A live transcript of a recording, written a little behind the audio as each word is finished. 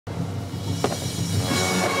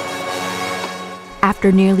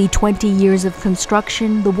After nearly 20 years of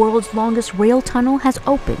construction, the world's longest rail tunnel has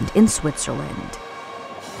opened in Switzerland.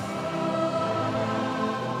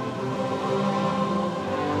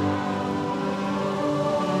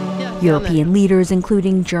 European leaders,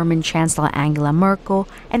 including German Chancellor Angela Merkel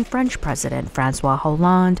and French President François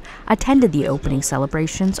Hollande, attended the opening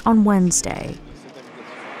celebrations on Wednesday.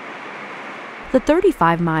 The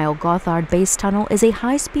 35-mile Gotthard Basel Tunnel is a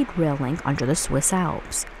high-speed rail link under the Swiss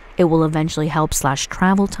Alps. It will eventually help slash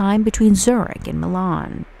travel time between Zurich and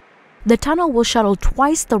Milan. The tunnel will shuttle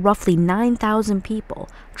twice the roughly 9,000 people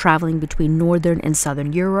traveling between northern and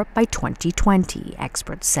southern Europe by 2020,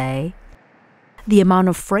 experts say. The amount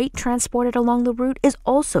of freight transported along the route is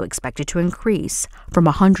also expected to increase from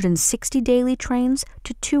 160 daily trains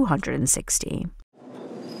to 260.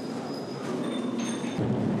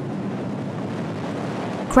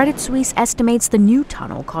 Credit Suisse estimates the new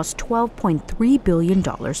tunnel cost $12.3 billion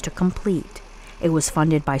to complete. It was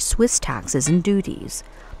funded by Swiss taxes and duties,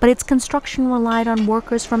 but its construction relied on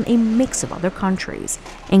workers from a mix of other countries,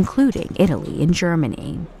 including Italy and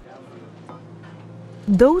Germany.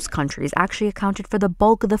 Those countries actually accounted for the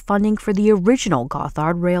bulk of the funding for the original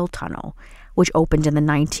Gotthard rail tunnel, which opened in the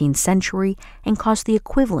 19th century and cost the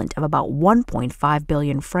equivalent of about 1.5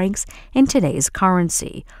 billion francs in today's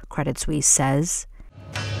currency, Credit Suisse says.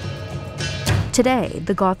 Today,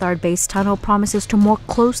 the Gotthard Basel Tunnel promises to more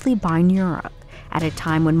closely bind Europe, at a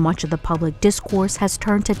time when much of the public discourse has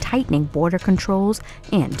turned to tightening border controls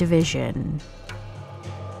and division.